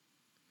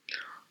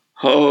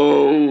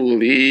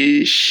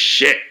Holy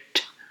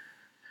shit.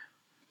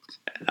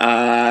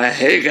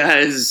 Hey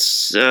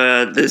guys,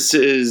 this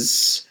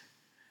is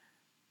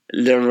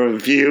the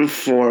review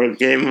for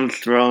Game of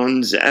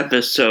Thrones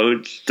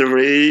Episode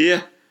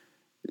 3.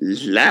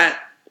 That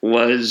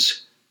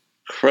was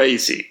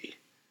crazy.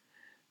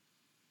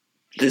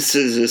 This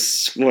is a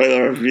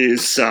spoiler review,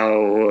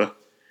 so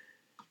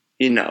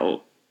you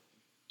know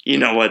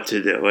what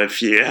to do.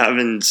 If you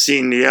haven't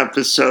seen the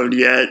episode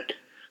yet,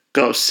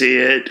 go see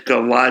it,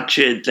 go watch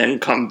it, then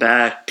come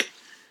back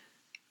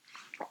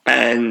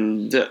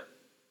and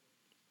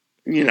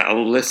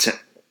listen.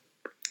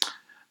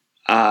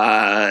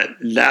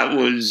 That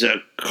was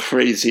a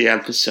crazy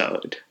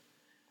episode.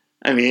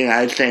 I mean,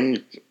 I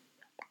think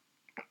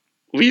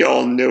we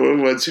all knew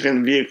it was going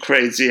to be a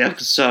crazy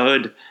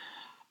episode.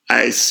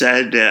 I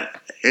said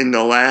in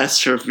the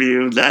last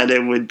review that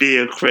it would be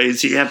a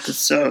crazy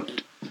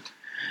episode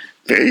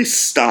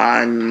based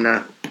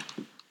on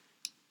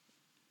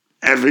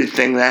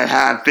everything that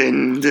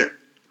happened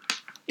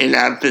in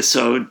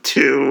episode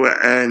 2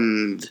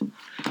 and,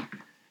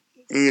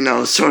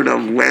 sort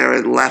of where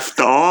it left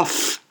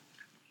off.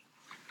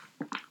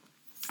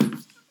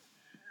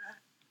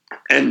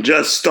 And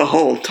just the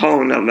whole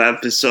tone of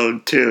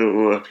episode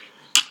 2,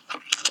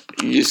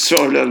 you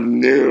sort of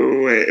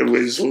knew it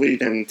was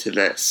leading to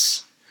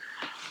this.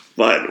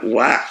 But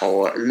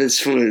wow,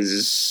 this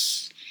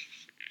was,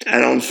 I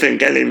don't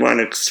think anyone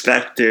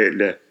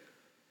expected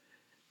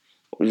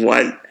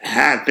what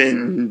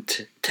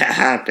happened to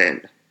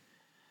happen.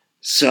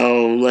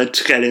 So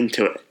let's get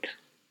into it.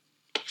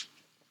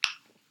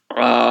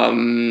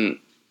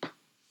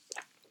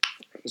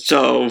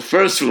 So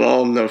first of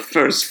all, in the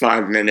first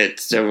 5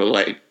 minutes, it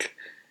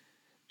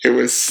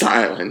was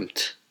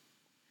silent.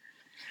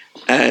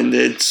 And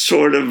it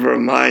sort of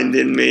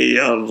reminded me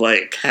of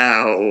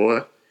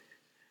how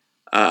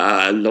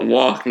The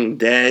Walking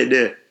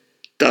Dead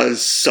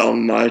does so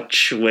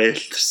much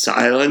with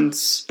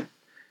silence.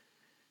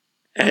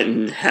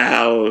 And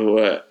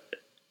how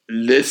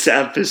this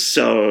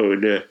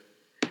episode,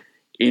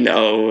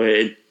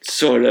 it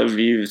sort of,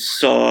 you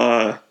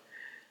saw,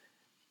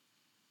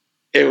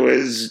 it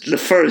was the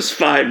first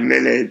 5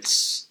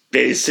 minutes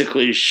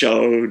basically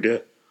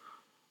showed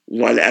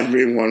what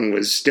everyone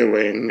was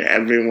doing,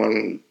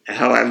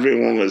 how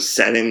everyone was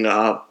setting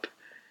up,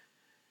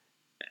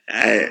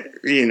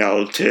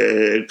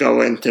 to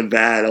go into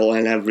battle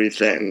and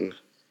everything.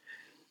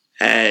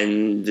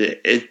 And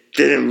it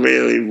didn't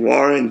really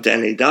warrant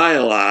any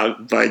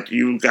dialogue, but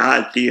you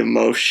got the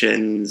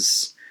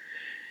emotions,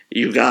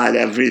 you got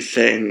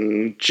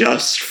everything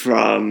just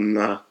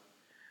from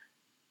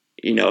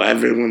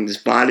everyone's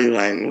body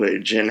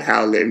language and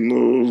how they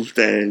moved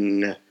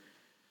and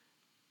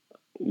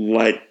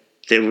what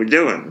they were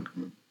doing.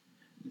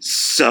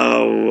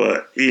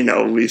 So,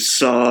 we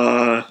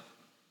saw,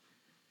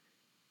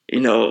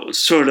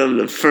 sort of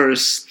the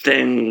first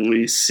thing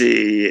we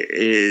see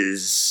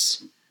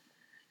is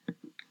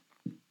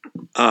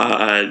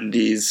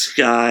these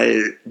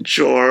guys,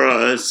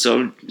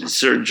 Sir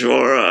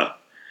Jorah,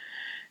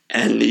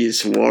 and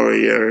these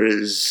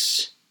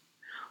warriors.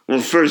 Well,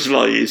 first of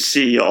all, you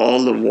see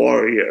all the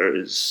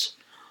warriors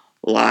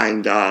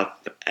lined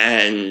up,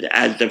 and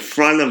at the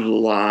front of the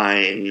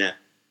line,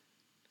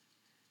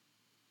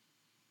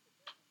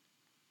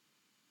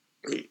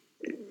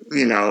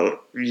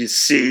 you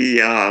see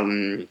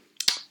Jaime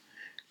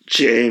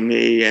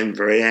and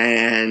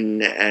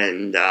Brienne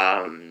and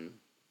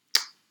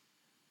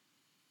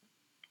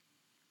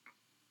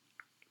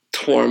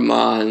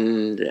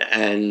Tormund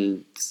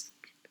and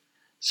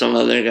some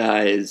other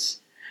guys,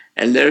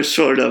 and they're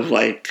sort of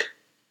they're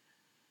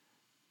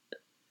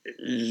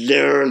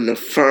the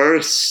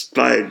first,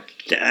 but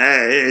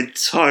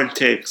it's hard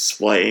to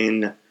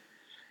explain.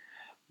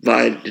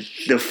 But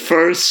the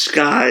first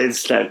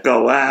guys that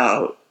go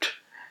out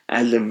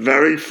at the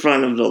very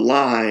front of the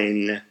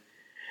line,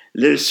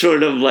 there's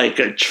sort of like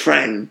a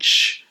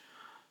trench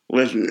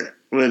with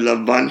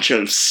a bunch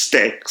of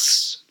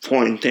sticks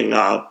pointing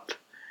up.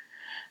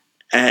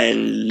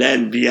 And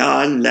then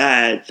beyond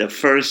that, the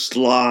first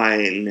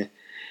line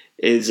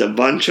is a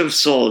bunch of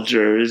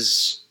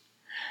soldiers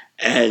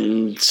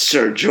and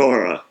Ser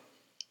Jorah.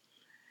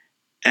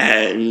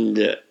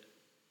 And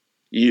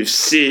you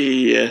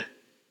see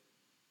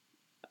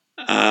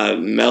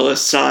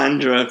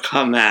Melisandre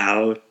come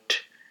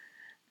out,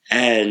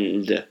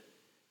 and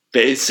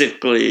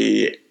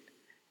basically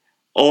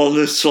all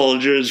the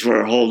soldiers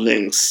were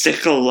holding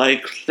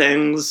sickle-like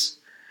things,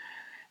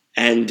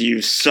 and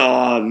you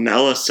saw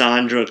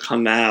Melisandre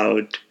come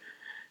out,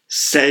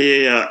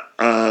 say a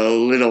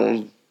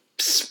little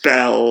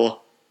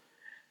spell,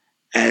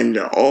 and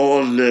all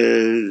of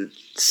the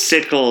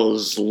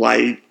sickles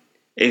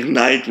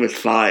ignite with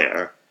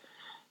fire.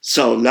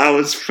 So that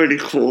was pretty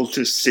cool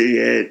to see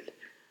it,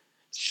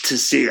 to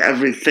see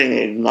everything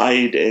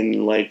ignite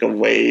in a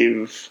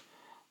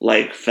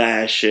wave-like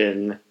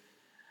fashion.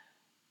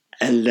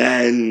 And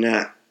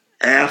then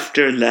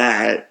after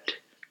that,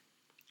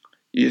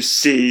 you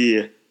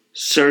see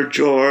Ser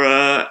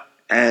Jorah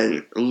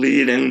and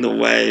leading the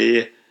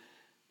way,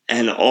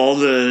 and all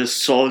the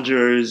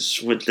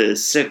soldiers with the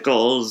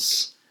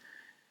sickles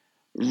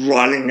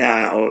running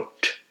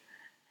out,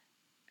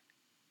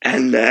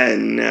 and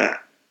then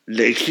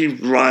they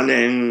keep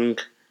running,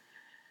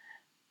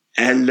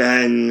 and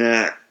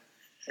then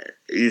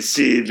you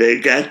see they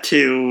get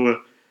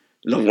to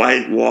the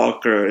White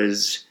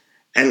Walkers,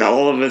 and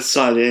all of a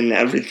sudden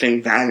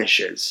everything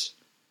vanishes.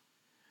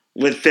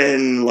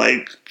 Within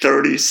like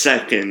 30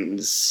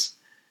 seconds,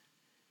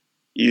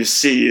 you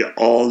see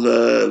all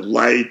the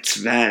lights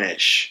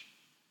vanish.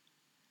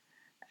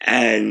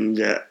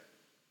 And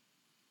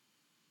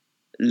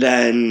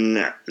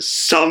then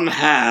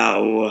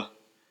somehow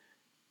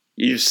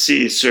you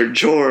see Ser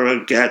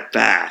Jorah get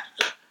back.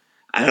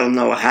 I don't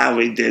know how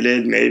he did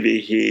it.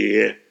 Maybe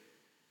he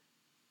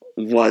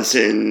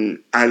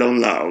wasn't, I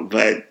don't know,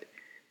 but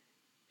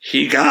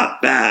he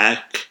got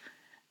back,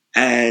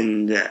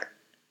 and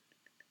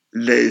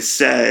they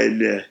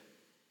said,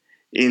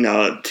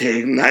 to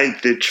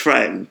ignite the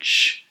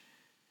trench.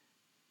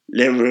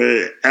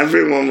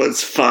 Everyone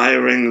was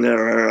firing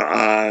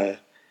their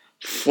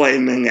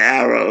flaming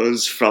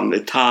arrows from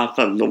the top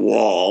of the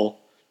wall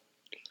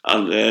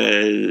of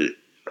the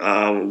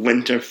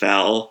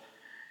Winterfell,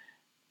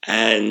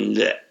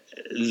 and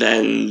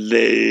then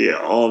they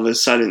all of a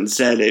sudden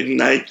said,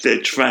 ignite the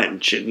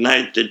trench,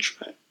 ignite the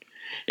trench,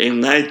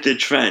 ignite the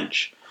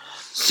trench.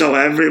 So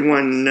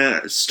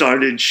everyone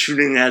started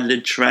shooting at the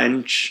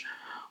trench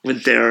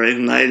with their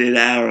ignited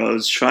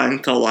arrows,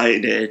 trying to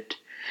light it.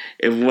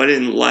 It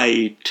wouldn't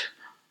light.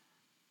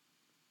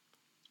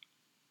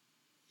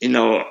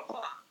 You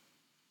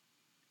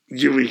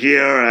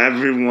hear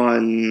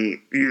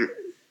everyone,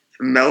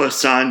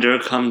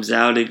 Melisandre comes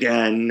out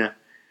again.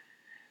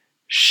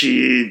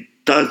 She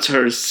does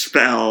her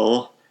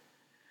spell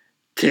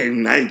to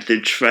ignite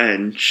the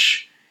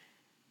trench,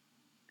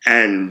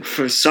 and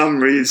for some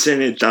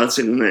reason it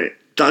doesn't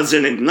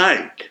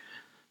ignite.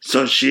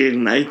 So she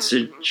ignites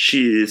it,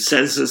 she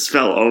says the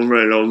spell over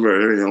and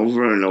over and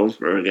over and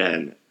over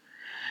again.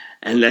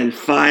 And then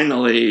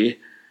finally,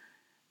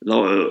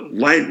 the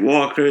White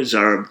Walkers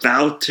are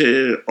about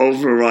to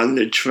overrun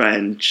the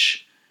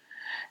trench,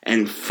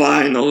 and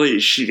finally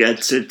she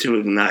gets it to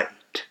ignite.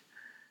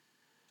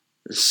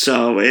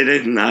 So it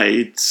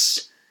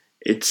ignites,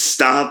 it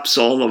stops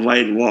all the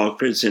White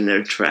Walkers in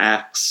their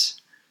tracks.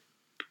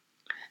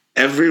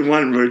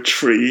 Everyone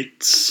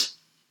retreats.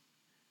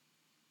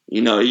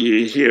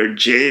 You hear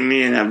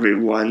Jaime and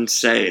everyone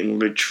saying,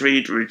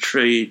 retreat,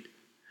 retreat.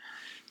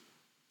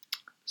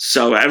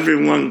 So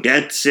everyone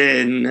gets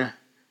in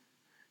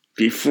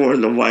before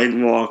the White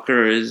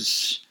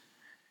Walkers.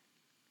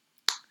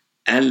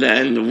 And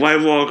then the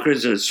White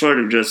Walkers are sort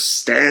of just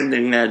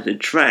standing at the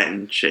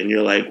trench, and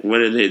you're like,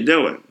 what are they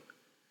doing?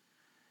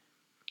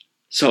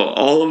 So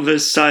all of a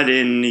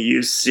sudden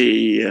you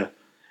see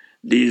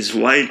these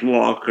White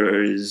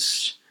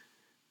Walkers,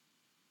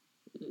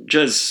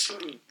 just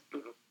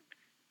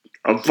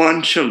a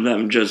bunch of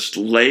them just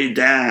lay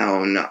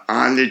down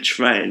on the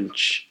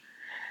trench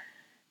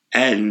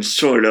and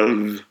sort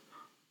of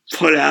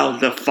put out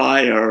the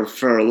fire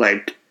for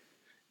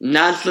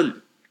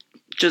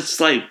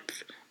just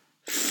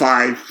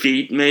 5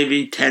 feet,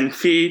 maybe 10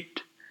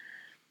 feet,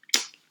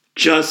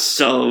 just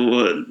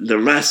so the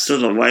rest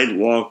of the White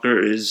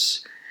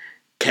Walkers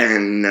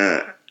can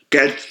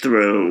get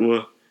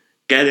through,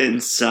 get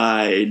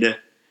inside,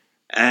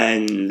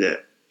 and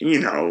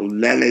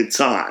then it's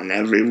on.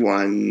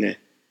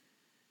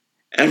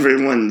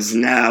 Everyone's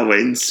now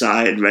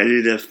inside,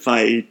 ready to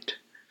fight.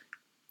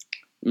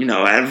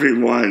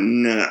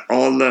 Everyone,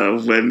 all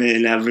the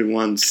women,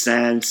 everyone,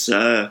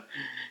 Sansa,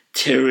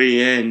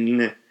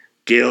 Tyrion,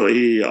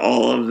 Gilly,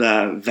 all of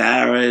them,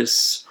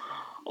 Varys,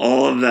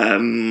 all of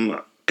them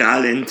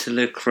got into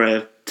the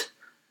crypt.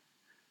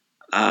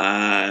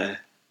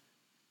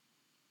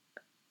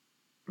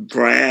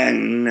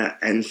 Bran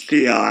and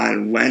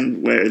Theon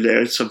went where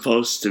they're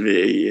supposed to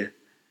be.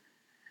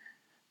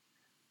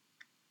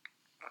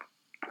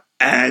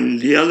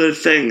 And the other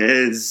thing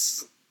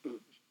is,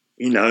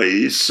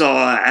 you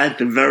saw at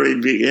the very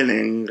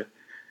beginning,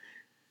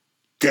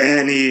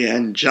 Dany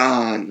and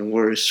Jon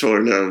were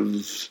sort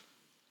of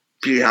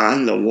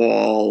beyond the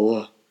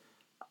wall,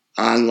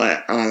 on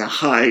a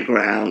high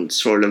ground,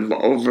 sort of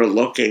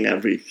overlooking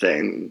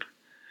everything.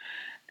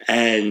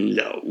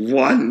 And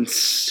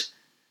once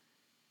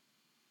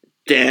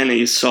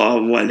Dany saw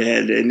what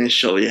had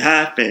initially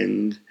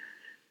happened,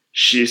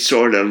 she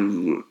sort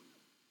of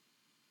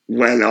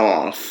went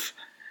off.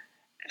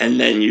 And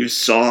then you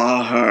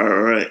saw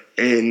her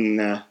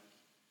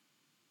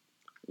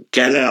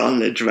get on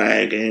the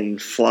dragon,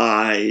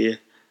 fly,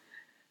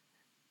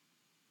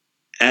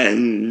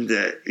 and,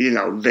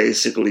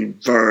 basically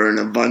burn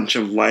a bunch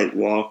of White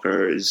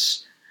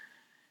Walkers.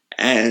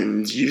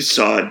 And you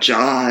saw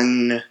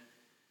Jon,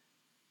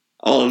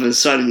 all of a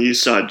sudden you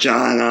saw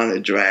Jon on a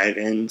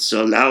dragon,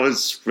 so that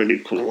was pretty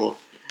cool.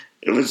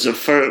 It was the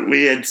first,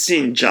 we had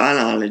seen Jon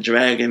on a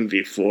dragon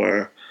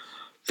before,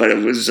 but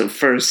it was the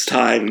first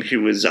time he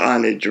was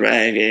on a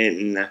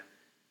dragon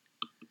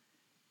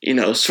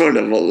sort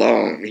of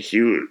alone.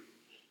 He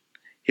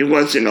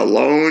wasn't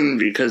alone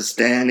because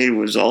Danny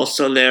was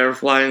also there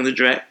flying the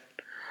dragon,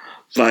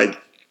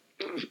 but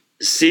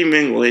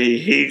seemingly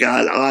he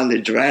got on the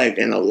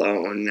dragon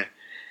alone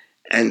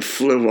and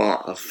flew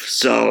off.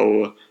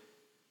 So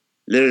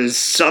there's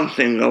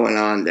something going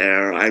on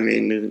there. I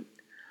mean,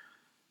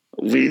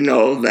 we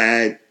know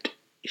that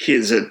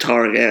he's a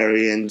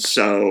Targaryen,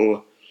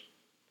 so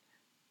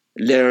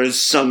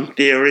there's some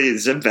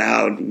theories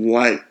about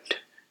whether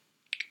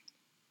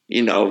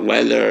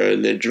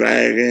the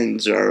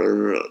dragons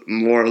are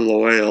more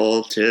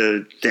loyal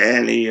to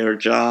Danny or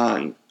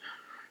Jon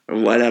or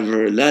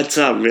whatever. That's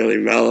not really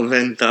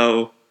relevant,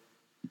 though.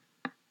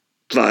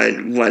 But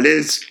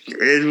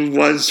it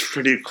was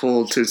pretty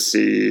cool to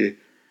see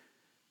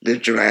the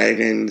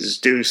dragons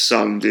do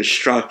some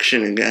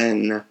destruction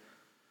again.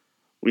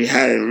 We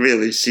hadn't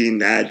really seen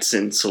that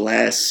since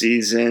last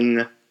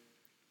season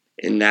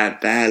in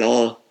that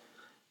battle.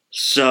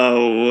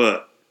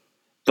 So,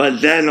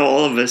 but then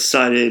all of a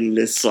sudden,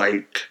 this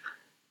a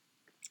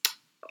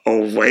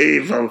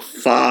wave of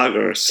fog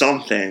or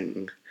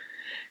something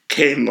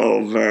came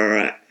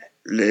over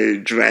the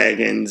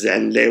dragons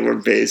and they were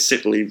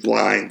basically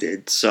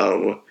blinded.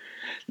 So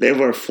they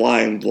were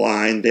flying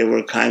blind. They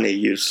were kind of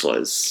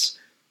useless.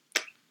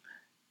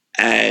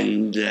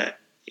 And,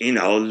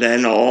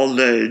 then all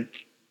the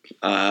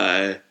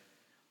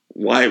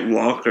White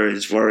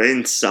Walkers were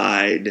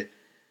inside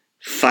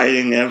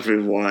fighting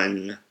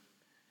everyone.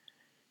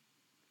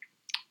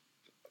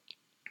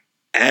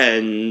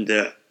 And,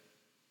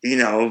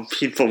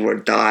 people were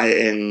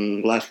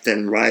dying left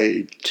and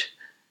right.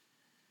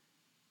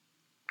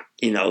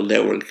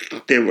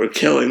 They were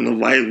killing the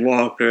White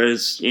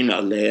Walkers.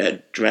 They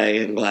had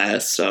dragon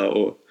glass,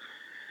 so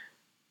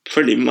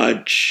pretty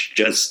much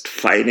just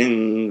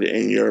fighting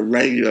in your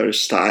regular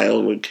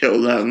style would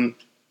kill them.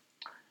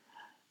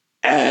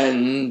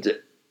 And,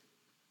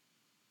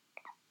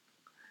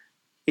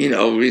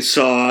 we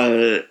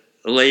saw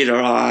later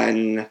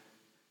on,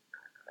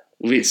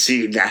 we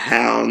see the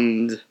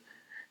Hound.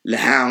 The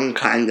Hound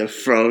kind of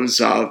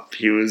froze up.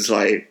 He was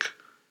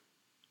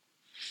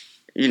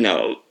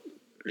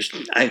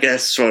I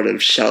guess sort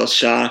of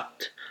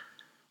shell-shocked.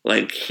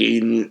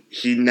 He'd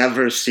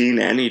never seen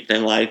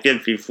anything like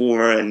it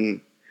before,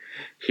 and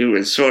he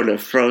was sort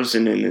of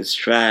frozen in his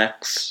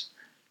tracks.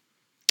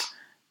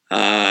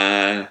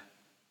 Arya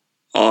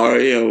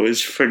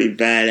was pretty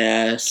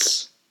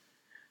badass.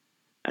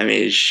 I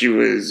mean, she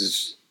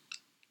was,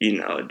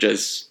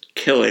 just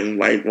killing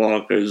White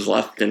Walkers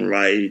left and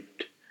right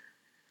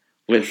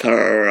with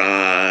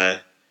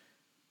her,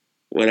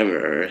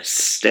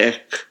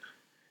 stick.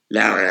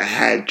 Now it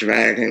had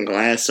dragon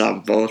glass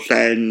on both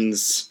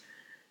ends.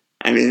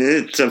 I mean,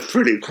 it's a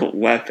pretty cool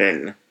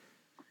weapon.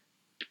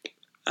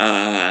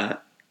 Then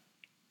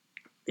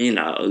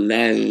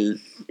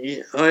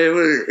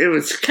it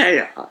was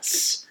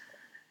chaos.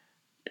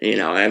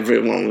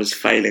 Everyone was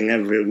fighting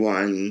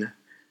everyone.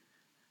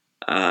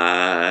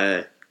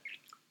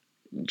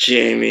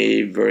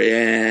 Jaime,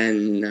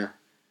 Brienne,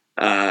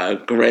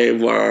 Grey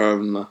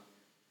Worm,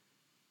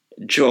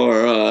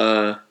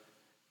 Jorah,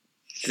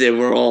 they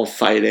were all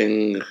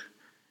fighting,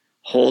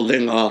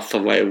 holding off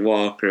the White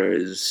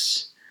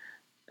Walkers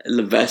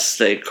the best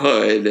they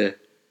could.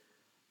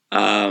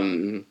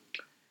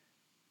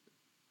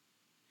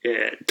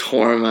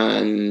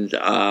 Tormund,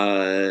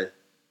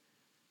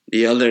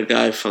 the other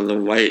guy from the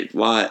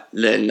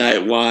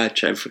Night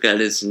Watch, I forgot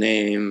his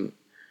name.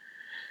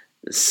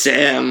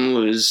 Sam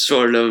was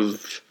sort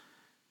of,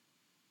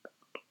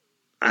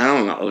 I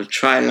don't know,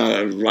 trying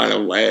to run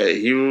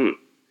away.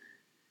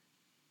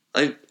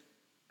 I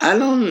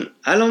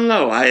don't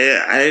know.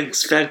 I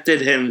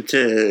expected him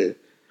to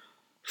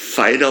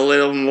fight a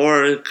little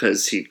more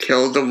because he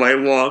killed the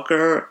White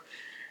Walker,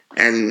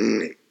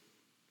 and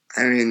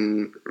I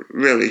mean,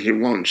 really, he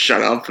won't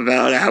shut up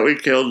about how he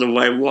killed the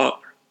White Walker.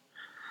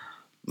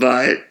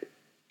 But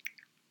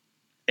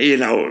he's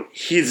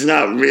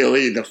not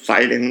really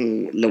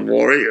the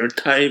warrior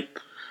type,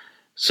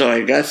 so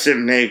I guess it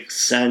makes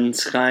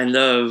sense, kind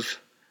of.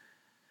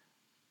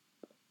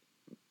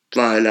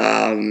 But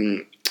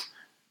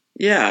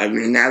yeah, I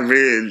mean,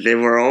 they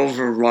were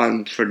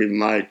overrun pretty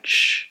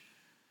much.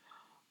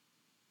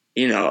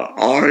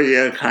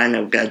 Arya kind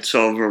of gets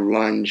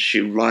overrun.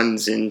 She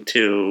runs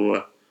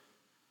into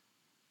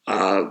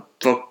a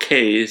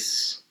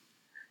bookcase,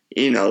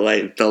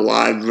 the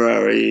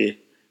library,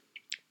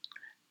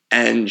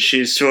 and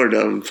she's sort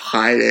of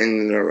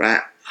hiding,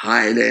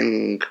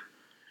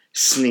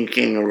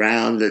 sneaking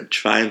around and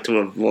trying to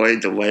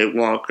avoid the White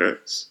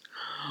Walkers,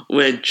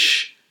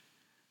 which,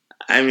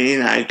 I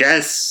mean, I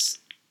guess,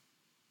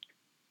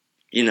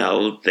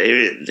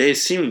 they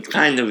seemed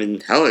kind of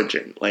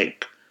intelligent.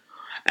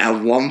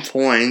 At one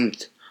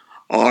point,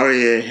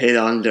 Arya hid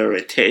under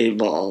a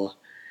table,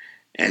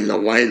 and the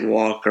White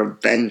Walker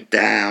bent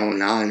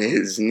down on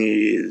his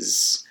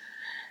knees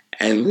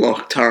and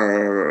looked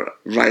her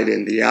right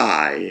in the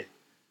eye.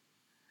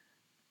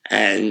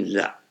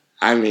 And,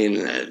 I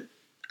mean,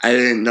 I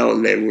didn't know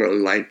they were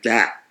like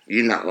that.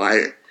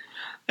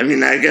 I I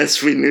mean, I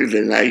guess we knew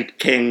the Night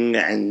King,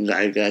 and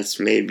I guess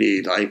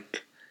maybe,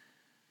 like,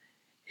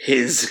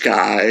 his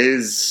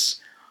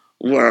guys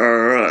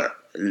were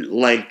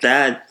like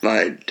that,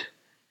 but,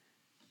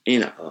 you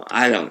know,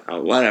 I don't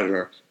know,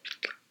 whatever.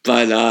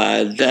 But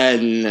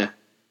then,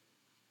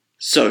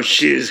 so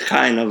she's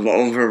kind of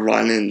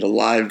overrunning the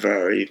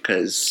library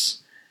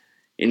because,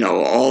 you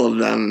know, all of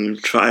them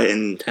try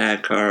and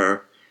attack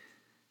her.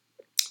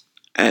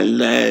 And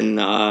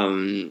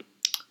then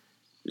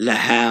the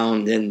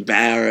Hound and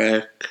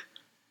Barrack,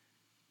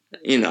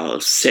 you know,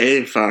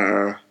 save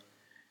her.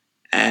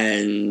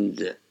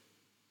 And,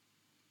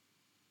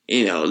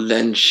 you know,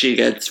 then she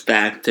gets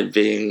back to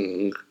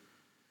being,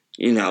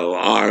 you know,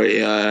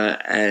 Arya.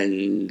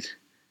 And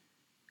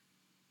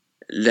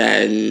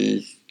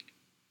then,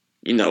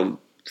 you know,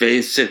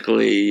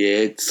 basically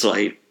it's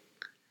like,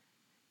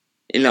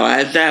 you know,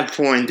 at that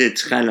point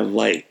it's kind of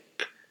like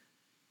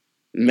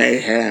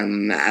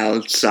mayhem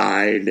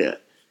outside.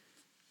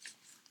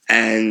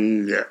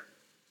 And,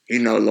 you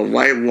know, the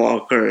White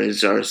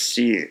Walkers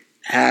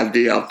have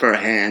the upper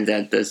hand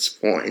at this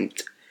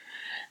point.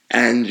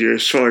 And you're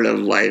sort of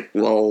like,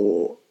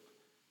 well,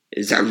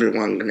 is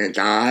everyone gonna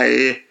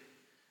die?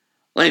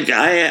 Like,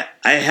 I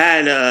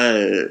had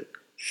a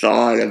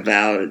thought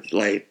about,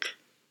 like,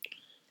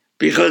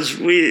 because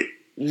we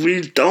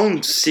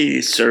don't see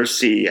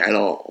Cersei at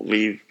all.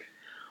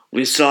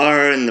 We saw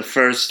her in the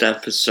first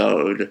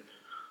episode.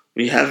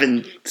 We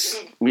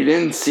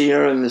didn't see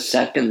her in the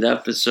second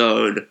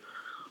episode.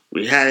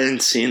 We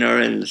hadn't seen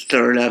her in the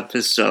third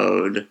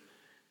episode.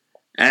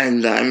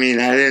 And, I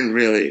mean, I didn't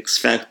really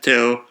expect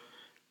to.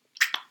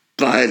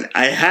 But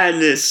I had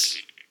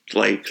this,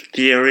 like,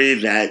 theory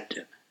that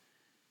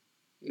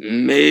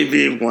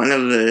maybe one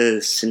of the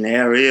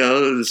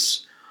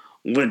scenarios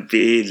would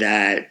be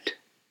that,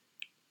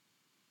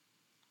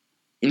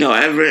 you know,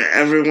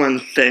 everyone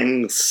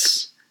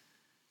thinks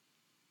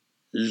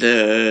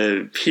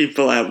the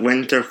people at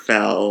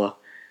Winterfell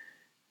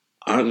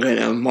are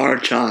gonna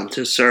march on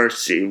to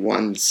Cersei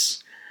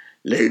once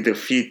they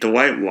defeat the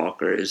White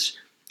Walkers.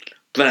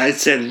 But I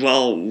said,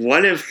 well,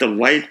 what if the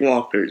White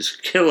Walkers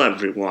kill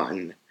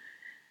everyone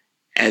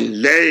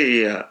and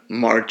they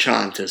march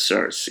on to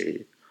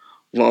Cersei?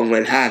 What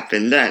would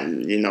happen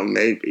then? You know,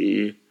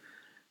 maybe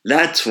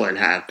that's what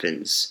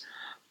happens.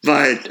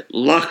 But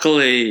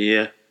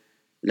luckily,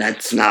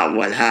 that's not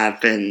what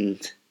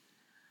happened.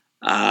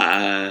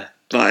 But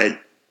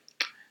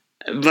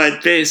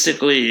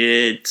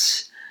basically,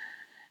 it's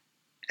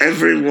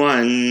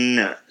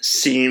everyone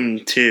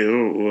seemed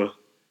to,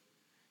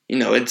 you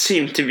know, it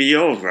seemed to be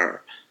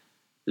over.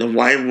 The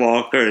White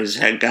Walkers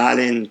had got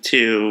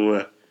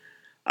into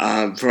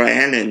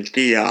Bran and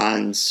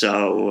Theon,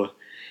 so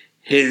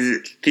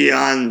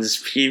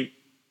Theon's, you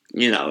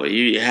know,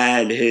 he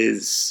had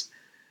his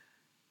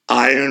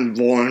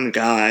Ironborn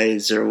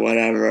guys or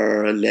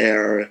whatever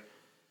there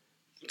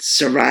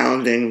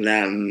surrounding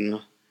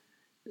them,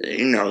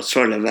 you know,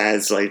 sort of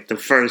as like the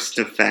first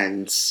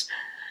defense.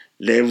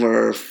 They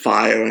were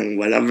firing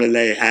whatever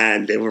they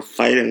had. They were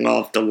fighting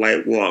off the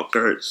White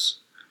Walkers.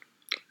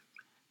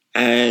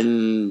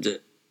 And,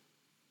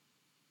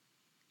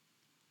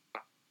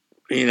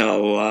 you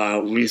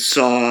know, we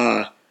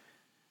saw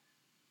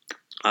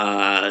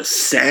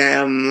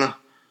Sam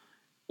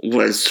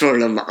was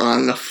sort of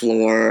on the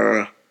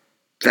floor,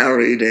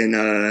 buried in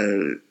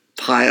a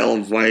pile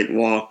of White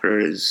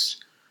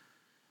Walkers.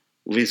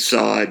 We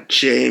saw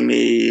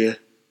Jaime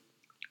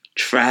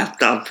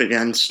trapped up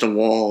against a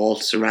wall,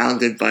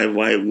 surrounded by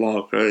White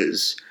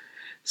Walkers.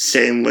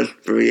 Same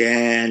with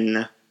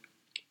Brienne.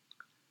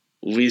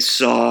 We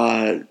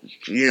saw,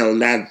 you know,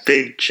 that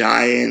big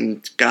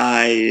giant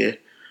guy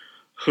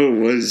who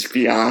was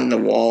beyond the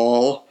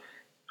wall,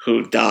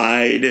 who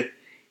died.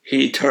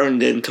 He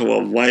turned into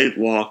a White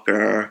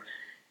Walker,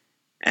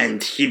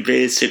 and he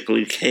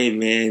basically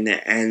came in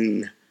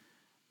and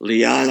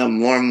Lyanna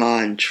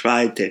Mormont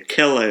tried to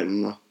kill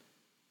him,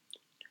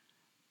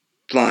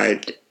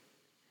 but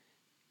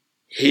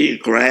he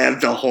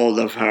grabbed a hold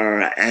of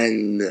her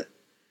and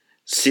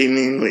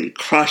seemingly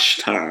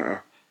crushed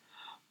her.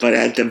 But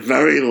at the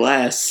very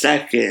last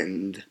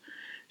second,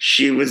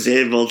 she was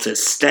able to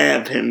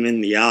stab him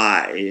in the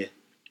eye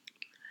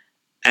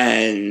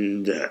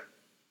and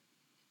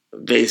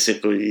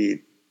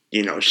basically,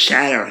 you know,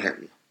 shatter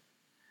him.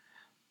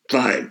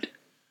 But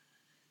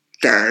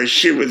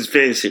she was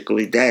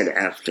basically dead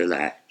after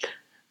that.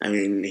 I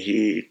mean,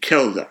 he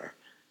killed her.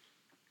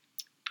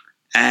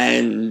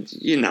 And,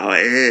 you know,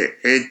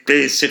 it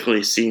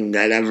basically seemed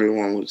that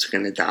everyone was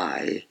going to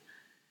die.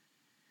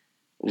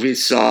 We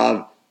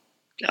saw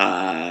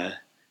Dany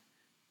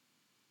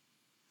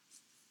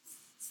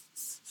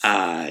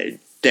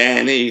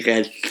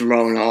get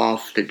thrown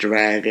off the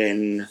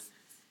dragon.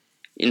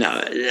 You know,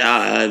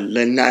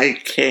 the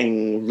Night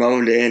King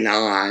rode in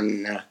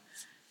on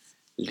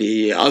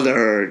the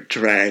other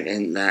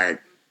dragon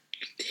that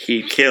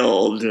he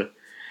killed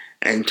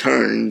and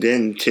turned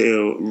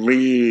into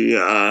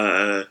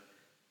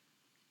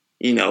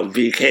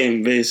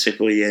became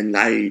basically a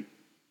knight.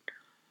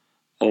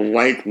 a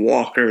White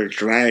Walker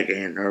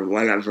dragon, or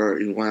whatever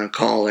you want to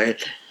call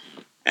it.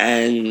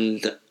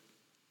 And,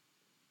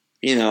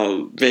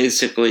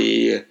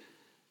 basically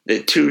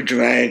the two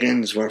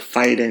dragons were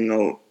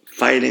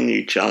fighting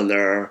each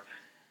other,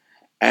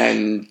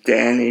 and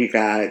Danny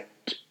got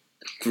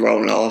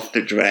thrown off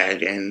the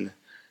dragon,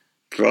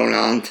 thrown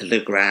onto the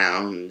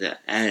ground,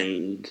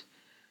 and,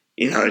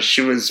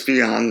 she was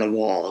beyond the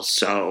wall,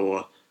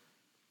 so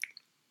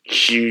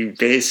she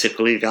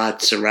basically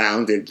got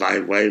surrounded by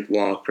White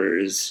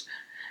Walkers,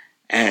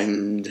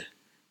 and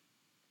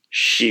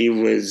she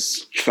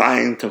was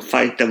trying to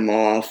fight them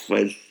off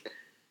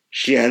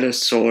she had a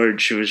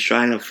sword, she was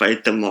trying to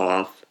fight them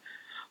off,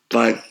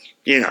 but,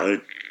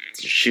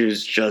 she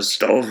was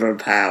just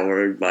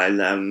overpowered by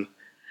them,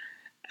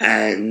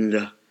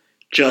 and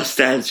just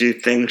as you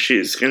think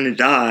she's gonna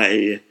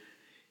die,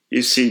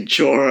 you see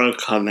Jorah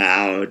come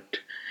out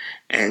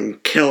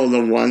and kill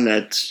the one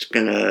that's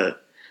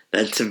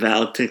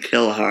about to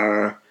kill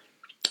her,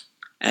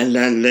 and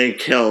then they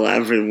kill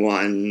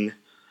everyone.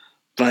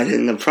 But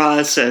in the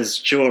process,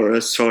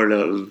 Jorah sort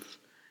of,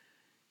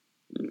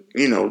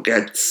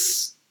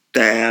 gets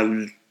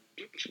stabbed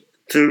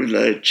through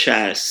the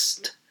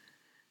chest,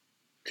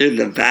 through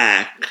the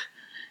back,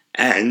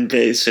 and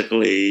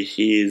basically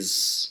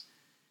he's,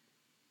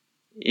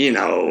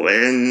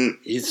 and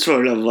he's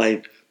sort of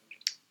like,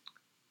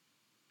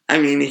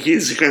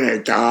 he's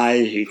gonna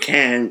die, he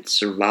can't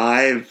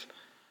survive,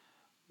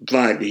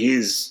 but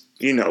he's,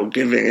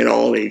 giving it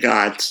all he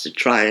got to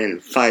try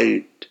and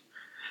fight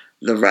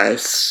the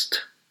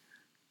rest.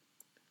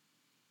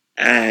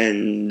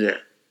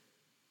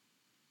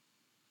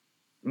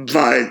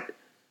 But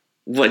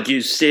what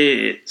you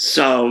see,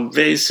 so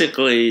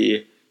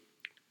basically,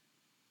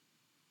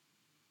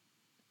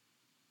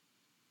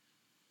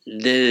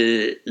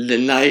 the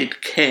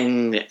Night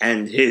King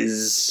and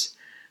his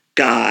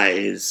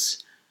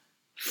guys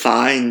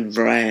find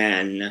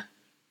Bran,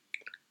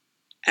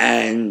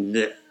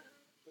 and,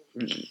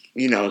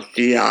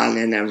 Theon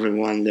and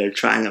everyone, they're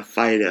trying to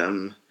fight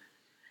him,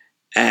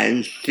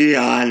 and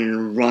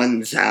Theon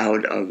runs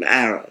out of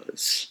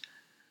arrows.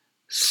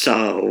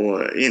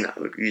 So,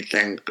 you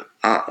think,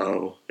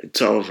 uh-oh, it's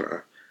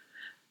over.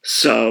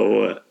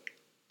 So,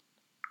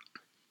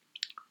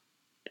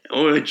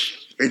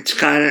 it's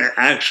kind of,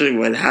 actually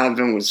what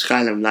happened was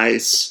kind of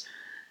nice.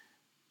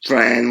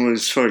 Bran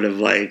was sort of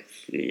like,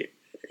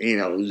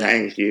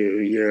 thank you,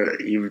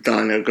 you've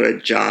done a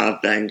good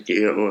job, thank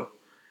you.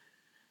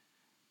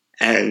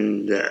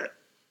 And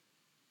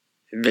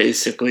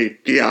basically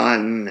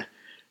Theon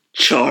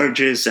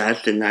charges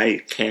at the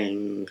Night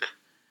King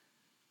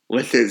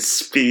with his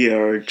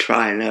spear,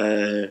 trying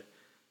to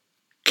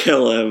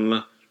kill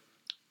him,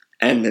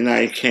 and the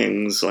Night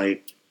King's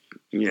like,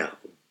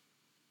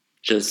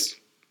 just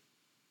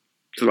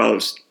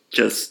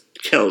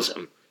kills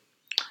him.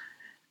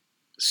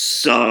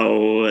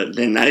 So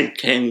the Night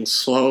King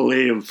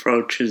slowly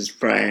approaches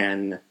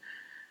Bran,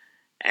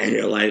 and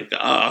you're like,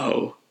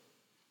 oh,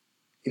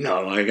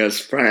 I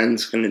guess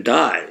Bran's gonna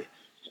die.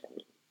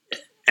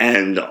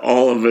 And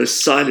all of a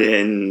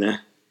sudden,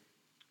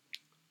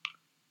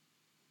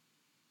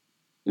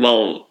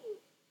 well,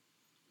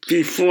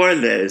 before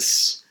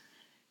this,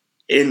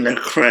 in the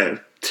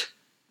crypt,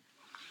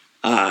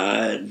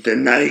 the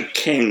Night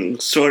King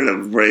sort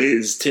of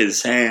raised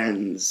his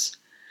hands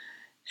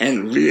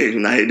and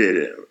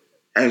reignited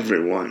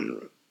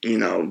everyone,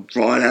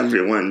 brought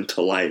everyone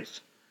to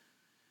life.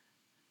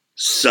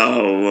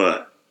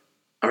 So,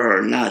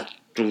 or not,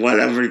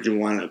 whatever you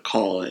want to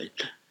call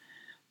it.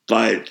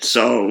 But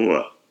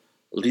so,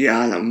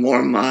 Lyanna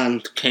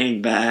Mormont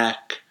came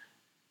back.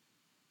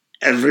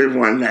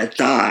 Everyone that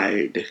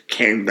died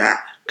came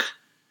back.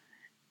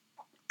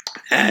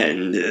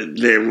 And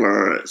they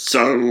were,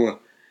 so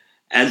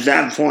at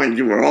that point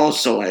you were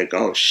also like,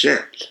 oh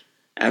shit,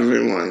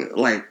 everyone,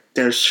 like,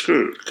 they're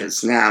screwed,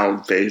 because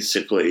now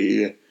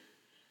basically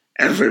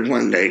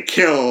everyone they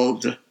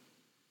killed,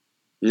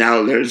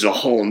 now there's a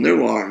whole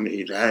new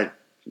army that,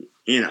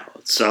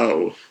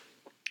 so,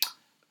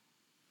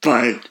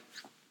 but,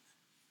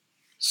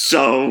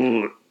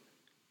 so,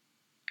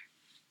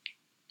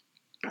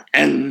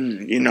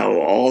 and,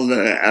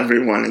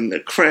 everyone in the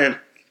crypt,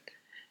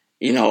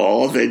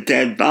 all the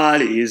dead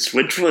bodies,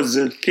 which was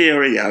a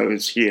theory I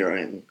was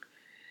hearing,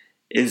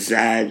 is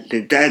that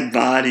the dead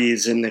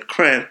bodies in the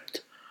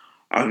crypt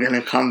are going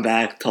to come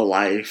back to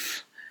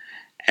life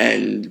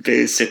and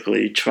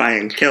basically try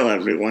and kill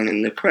everyone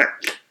in the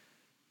crypt.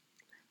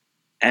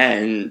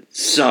 And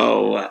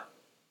so,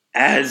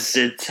 as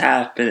it's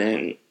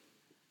happening,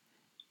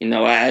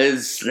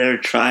 as they're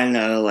trying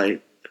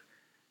to,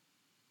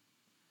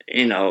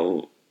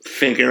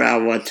 figure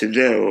out what to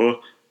do,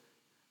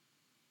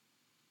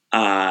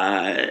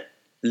 the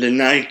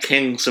Night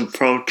King's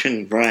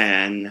approaching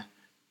Bran,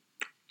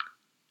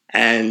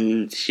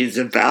 and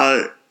the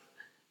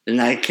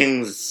Night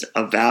King's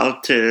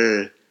about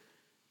to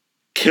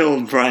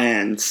kill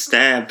Bran,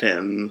 stab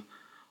him,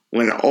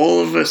 when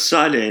all of a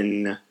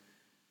sudden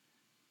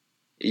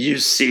you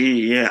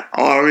see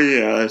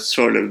Arya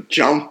sort of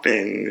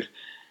jumping,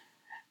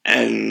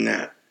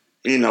 and,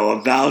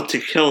 about to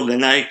kill the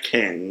Night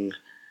King.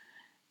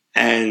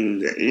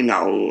 And,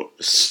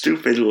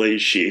 stupidly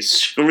she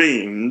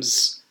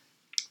screams,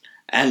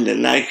 and the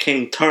Night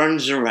King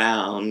turns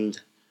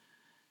around,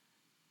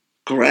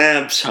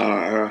 grabs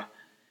her,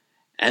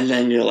 and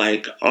then you're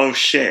like, oh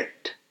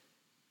shit,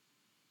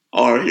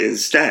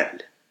 Arya's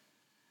dead.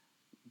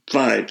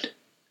 But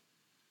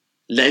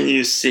then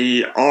you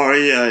see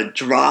Arya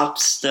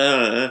drops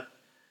the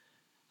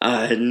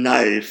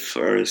knife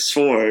or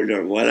sword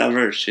or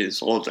whatever she's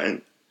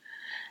holding,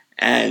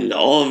 and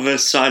all of a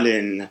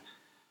sudden,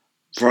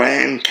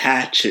 Bran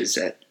catches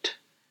it.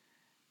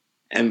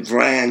 And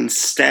Bran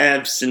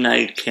stabs the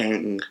Night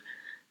King,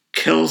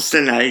 kills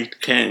the Night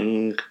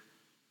King,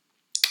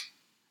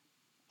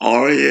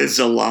 Arya's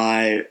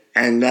alive,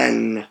 and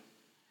then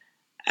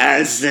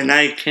as the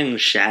Night King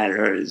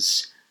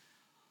shatters,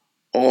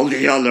 all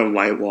the other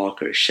White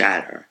Walkers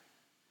shatter.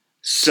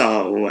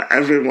 So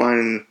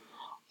everyone,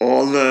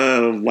 all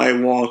the White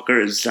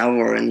Walkers that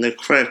were in the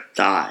crypt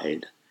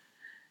died.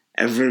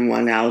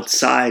 Everyone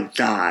outside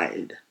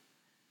died.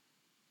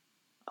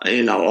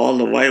 All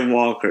the White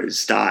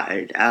Walkers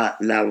died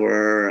that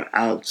were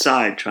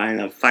outside trying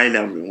to fight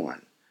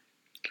everyone.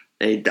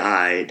 They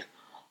died.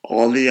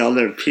 All the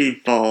other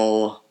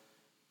people,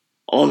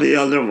 all the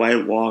other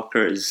White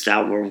Walkers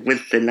that were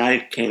with the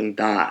Night King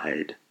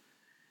died.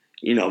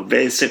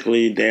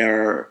 Basically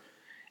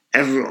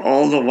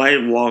all the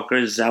White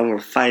Walkers that were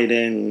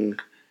fighting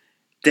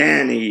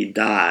Dany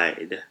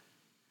died.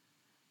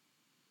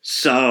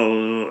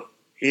 So,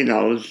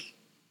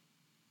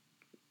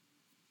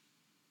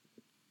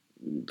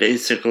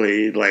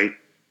 basically, like,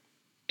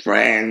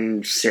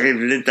 Bran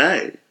saved the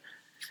day.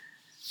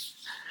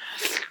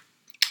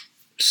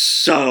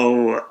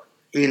 So,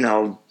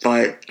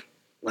 but,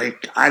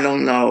 like, I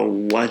don't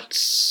know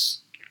what's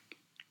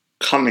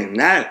coming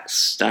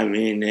next. I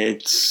mean,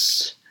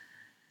 it's,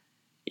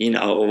 we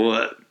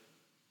know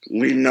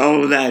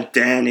that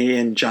Dany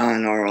and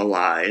Jon are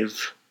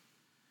alive.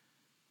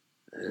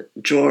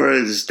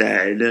 Jorah's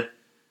dead.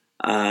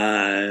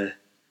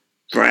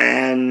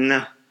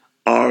 Bran,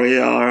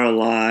 Arya are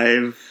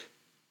alive.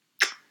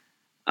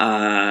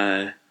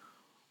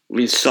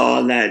 We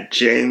saw that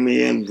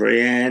Jaime and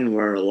Brienne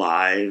were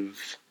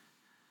alive.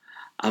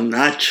 I'm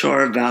not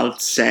sure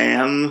about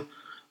Sam.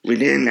 We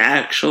didn't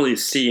actually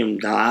see him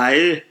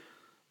die,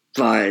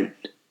 but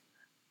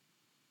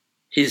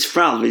he's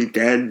probably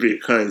dead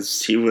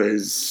because he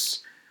was,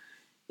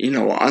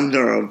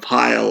 under a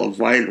pile of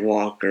White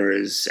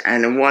Walkers,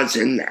 and it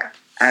wasn't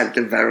at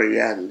the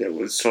very end. It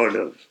was sort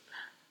of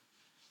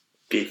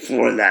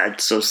before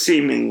that, so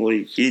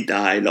seemingly he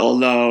died,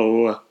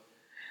 although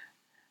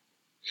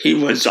he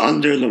was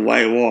under the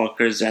White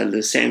Walkers at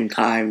the same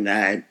time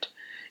that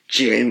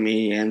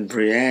Jaime and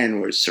Brienne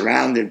were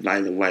surrounded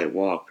by the White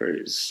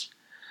Walkers.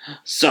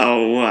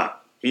 So,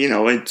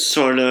 it's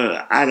sort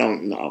of, I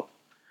don't know.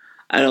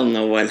 I don't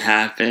know what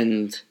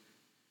happened.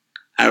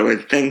 I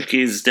would think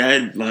he's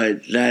dead,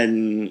 but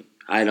then,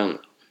 I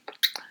don't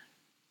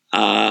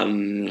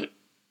know.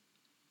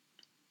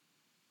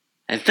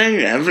 I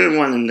think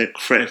everyone in the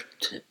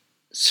crypt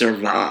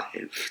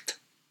survived.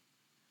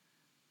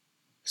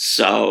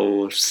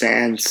 So,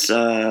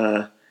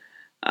 Sansa,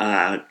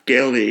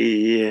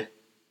 Gilly,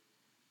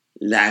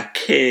 that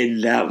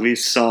kid that we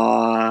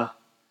saw,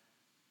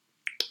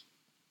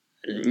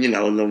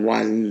 the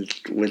one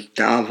with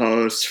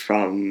Davos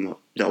from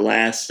the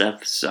last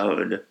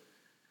episode,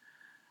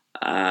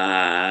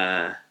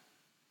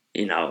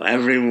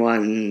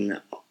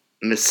 everyone,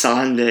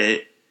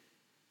 Missandei's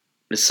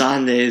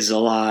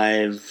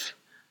alive,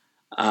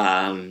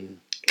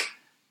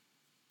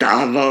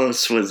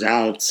 Davos was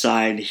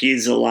outside,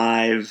 he's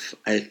alive,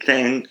 I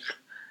think.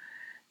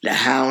 The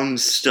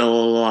Hound's still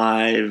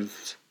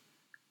alive.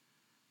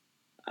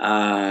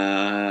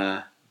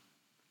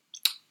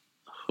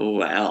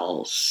 Who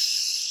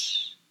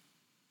else?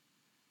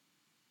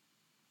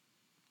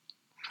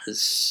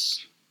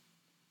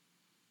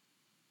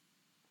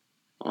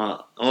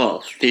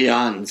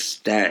 Theon's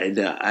dead.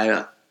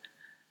 I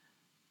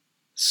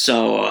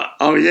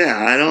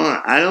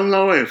don't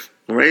know if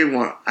Grey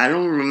Worm. I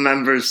don't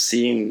remember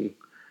seeing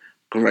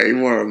Grey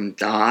Worm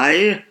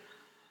die,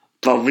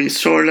 but we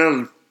sort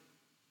of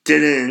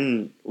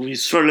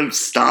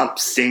stopped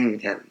seeing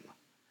him.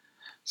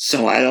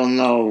 So I don't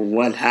know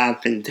what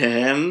happened to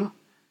him.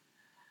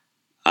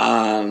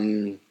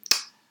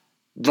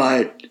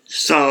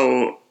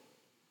 So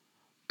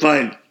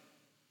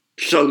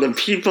the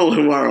people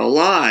who are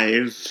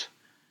alive,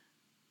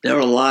 they're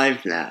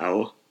alive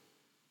now.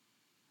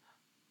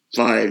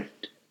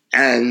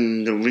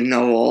 And we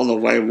know all the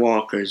White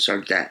Walkers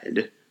are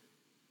dead.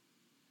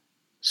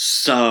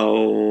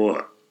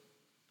 So,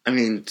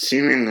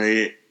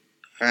 seemingly,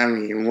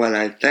 what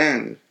I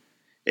think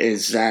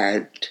is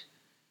that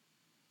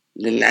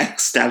the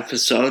next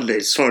episode they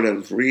sort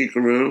of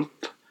regroup,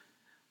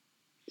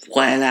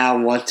 plan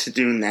out what to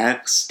do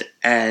next,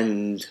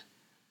 and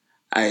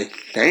I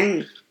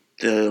think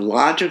the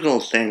logical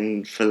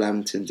thing for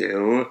them to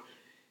do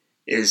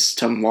is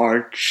to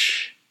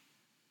march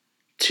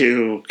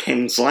to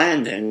King's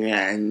Landing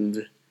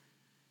and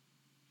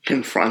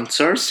confront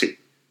Cersei.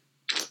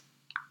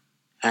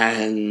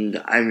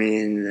 And, I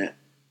mean,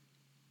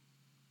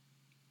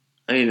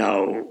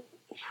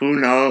 who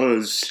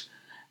knows?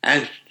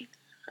 I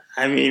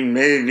mean,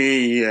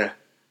 maybe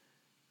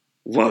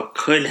what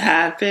could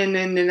happen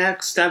in the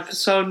next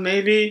episode,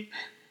 maybe?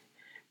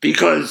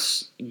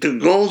 Because the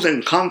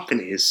Golden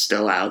Company is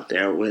still out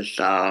there with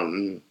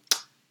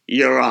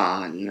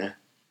Euron.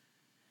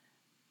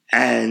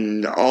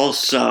 And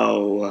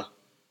also,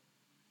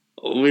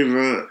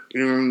 you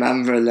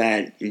remember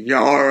that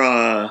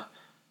Yara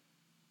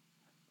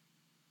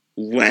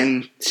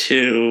went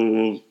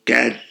to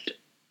get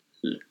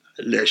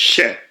the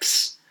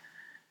ships.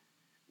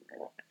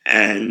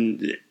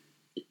 And,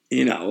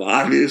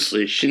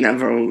 obviously she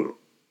never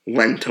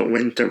went to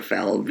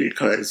Winterfell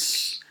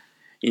because,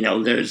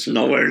 there's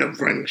nowhere to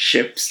bring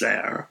ships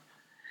there.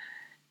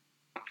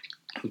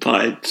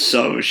 But,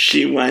 so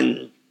she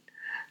went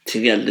to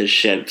get the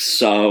ships,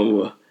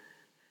 so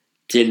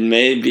did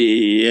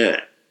maybe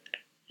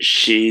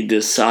she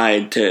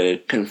decide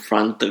to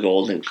confront the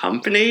Golden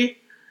Company?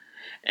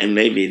 And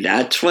maybe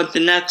that's what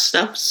the next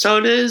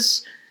episode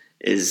is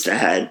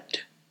that,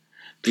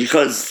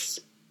 because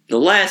the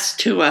last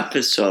 2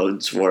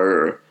 episodes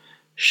were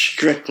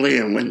strictly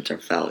in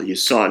Winterfell. You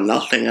saw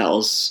nothing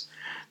else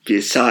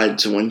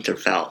besides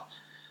Winterfell.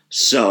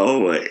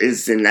 So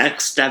is the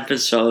next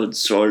episode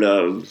sort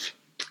of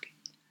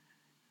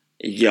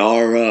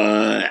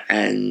Yara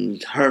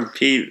and her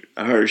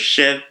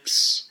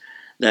ships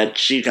that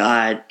she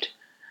got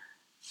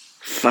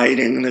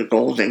fighting the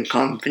Golden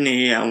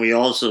Company, and we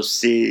also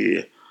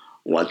see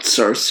what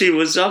Cersei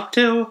was up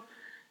to?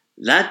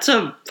 That's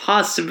a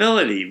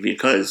possibility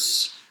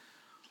because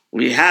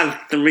we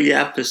have 3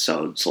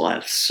 episodes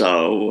left,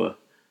 so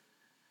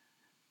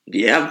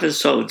the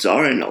episodes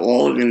aren't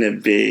all going to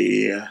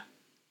be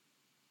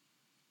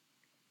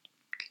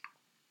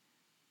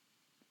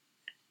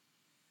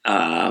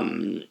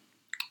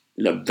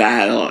the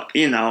battle.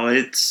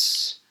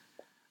 It's,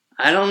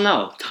 I don't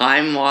know,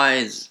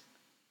 time-wise,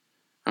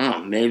 I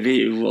don't know,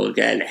 maybe we'll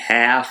get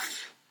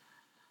half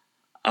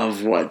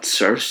of what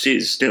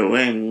Cersei's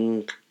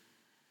doing,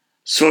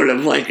 sort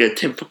of like a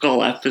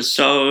typical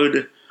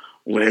episode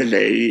where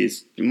they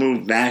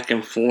move back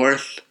and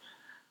forth,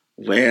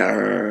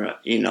 where,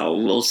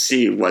 we'll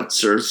see what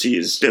Cersei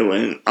is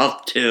doing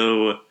up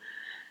to,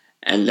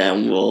 and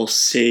then we'll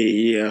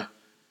see,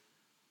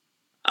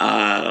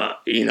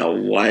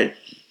 what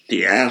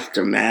the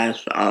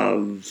aftermath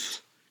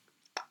of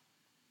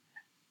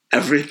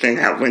everything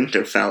at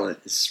Winterfell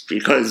is,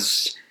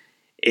 because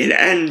it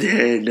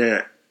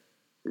ended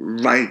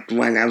right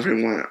when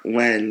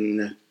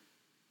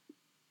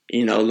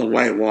the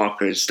White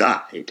Walkers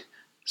died.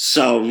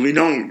 So we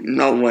don't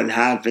know what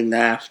happened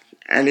after,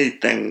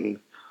 anything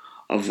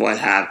of what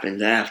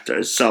happened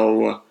after.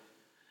 So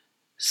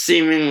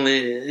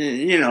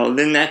seemingly,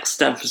 the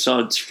next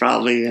episode's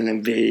probably going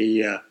to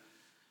be a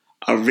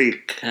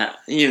recap,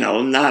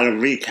 not a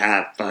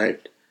recap,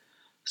 but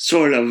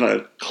sort of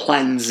a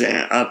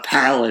cleansing, a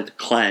palate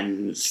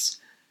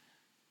cleanse.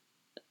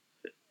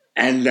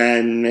 And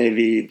then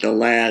maybe the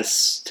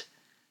last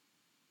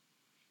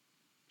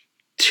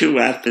 2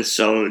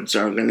 episodes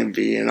are going to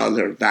be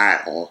another big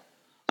battle.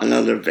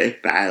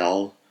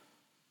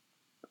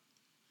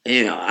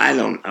 I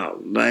don't know,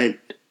 but,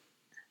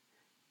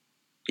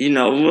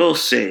 we'll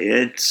see.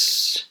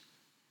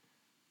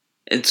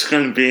 It's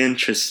going to be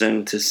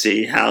interesting to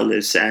see how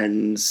this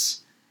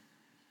ends.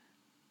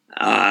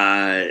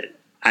 I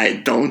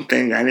don't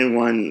think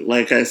anyone,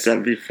 like I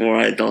said before,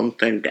 I don't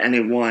think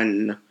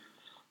anyone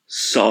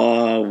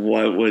saw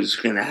what was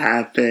going to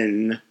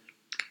happen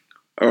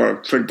or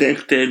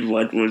predicted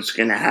what was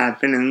going to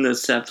happen in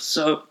this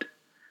episode.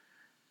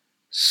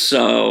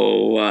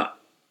 So,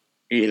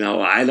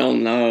 I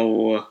don't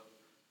know.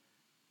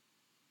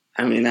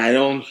 I mean, I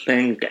don't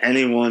think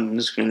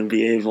anyone's going to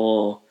be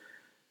able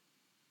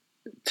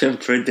to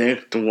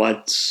predict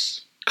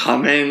what's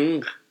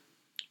coming.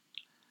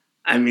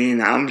 I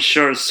mean, I'm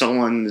sure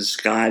someone's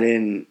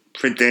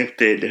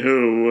predicted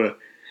who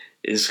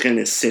is going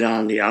to sit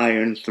on the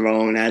Iron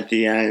Throne at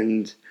the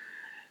end,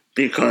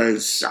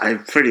 because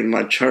I've pretty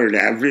much heard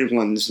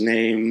everyone's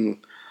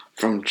name,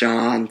 from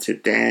Jon to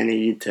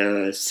Dany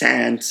to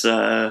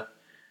Sansa,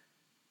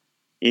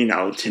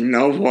 to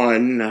no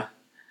one,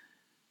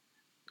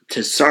 to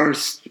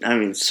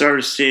Cersei,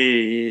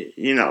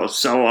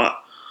 so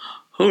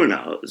who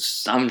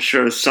knows? I'm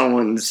sure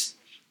someone's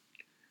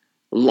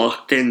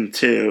looked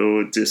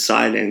into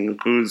deciding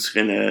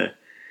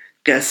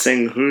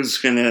guessing who's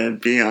gonna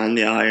be on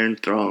the Iron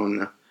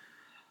Throne.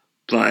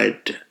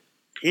 But,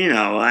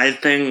 I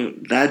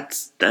think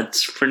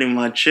that's pretty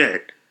much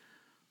it.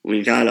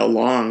 We got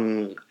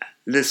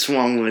this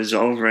one was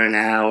over an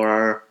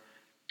hour.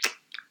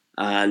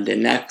 The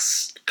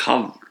next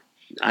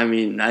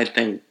I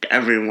think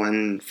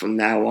everyone from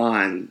now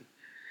on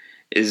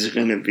is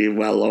gonna be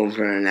well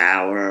over an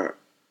hour,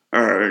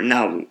 or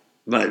no,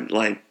 but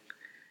like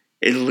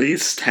at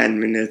least 10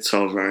 minutes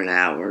over an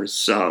hour,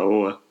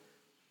 so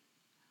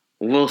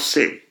we'll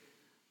see.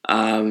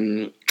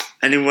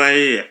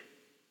 Anyway,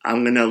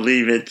 I'm going to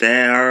leave it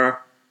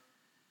there.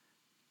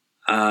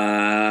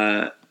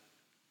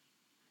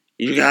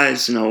 You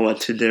guys know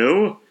what to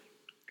do.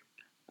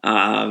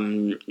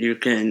 You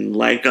can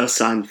like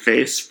us on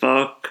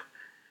Facebook,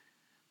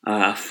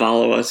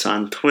 follow us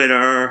on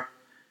Twitter,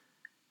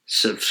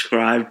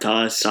 subscribe to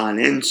us on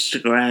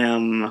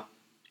Instagram.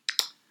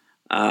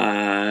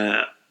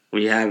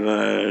 We have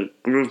a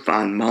group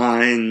on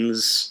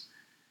Minds.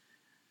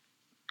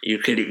 You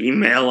could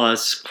email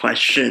us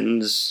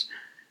questions,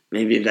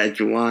 maybe that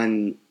you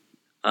want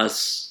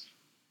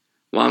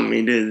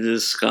me to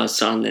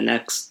discuss on the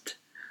next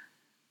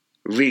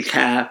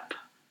recap.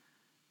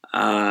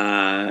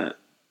 Email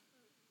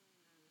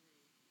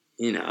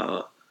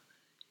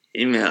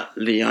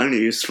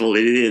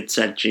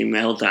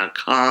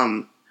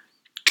theunusefulidiots@gmail.com.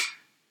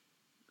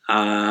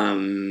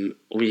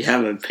 We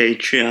have a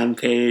Patreon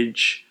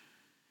page,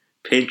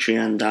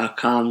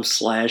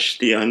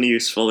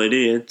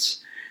 patreon.com/theunusefulidiots.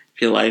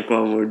 If you like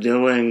what we're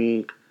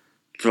doing,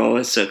 throw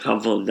us a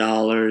couple of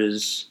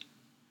dollars.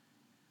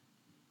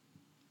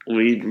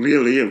 We'd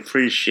really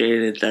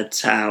appreciate it.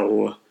 That's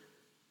how,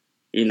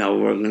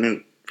 we're going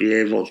to be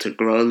able to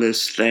grow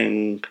this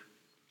thing.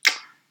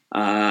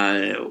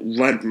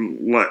 What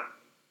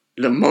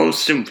the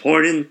most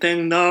important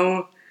thing,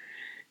 though,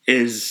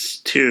 is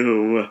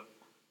to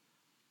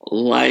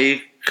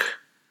like,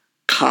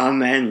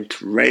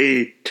 comment,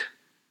 rate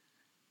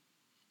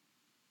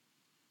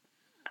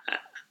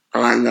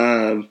on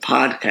the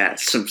podcast.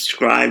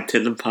 Subscribe to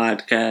the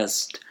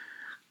podcast.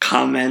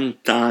 Comment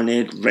on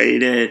it.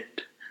 Rate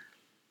it.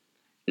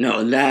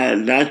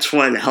 That's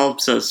what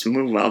helps us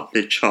move up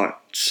the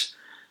charts.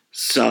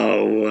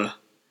 So,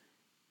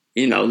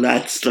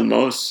 that's the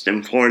most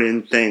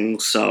important thing.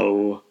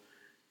 So,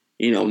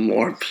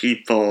 more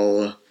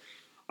people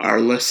are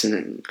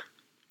listening.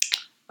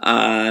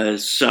 I'll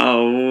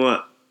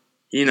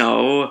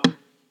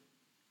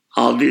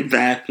be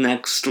back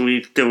next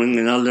week doing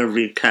another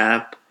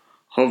recap.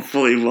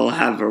 Hopefully we'll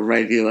have a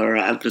regular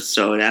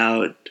episode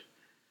out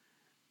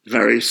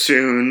very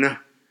soon.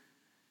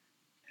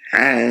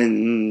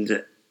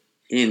 And,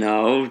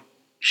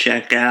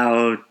 check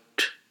out,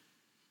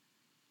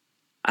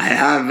 I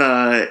have,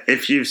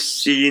 if you've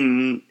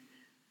seen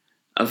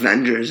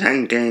Avengers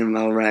Endgame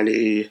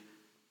already,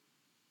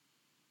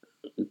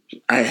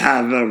 I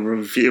have a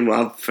review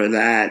up for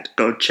that.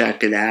 Go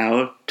check it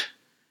out.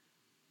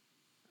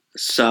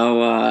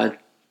 So,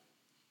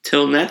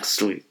 till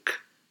next week.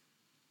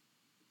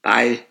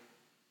 Bye.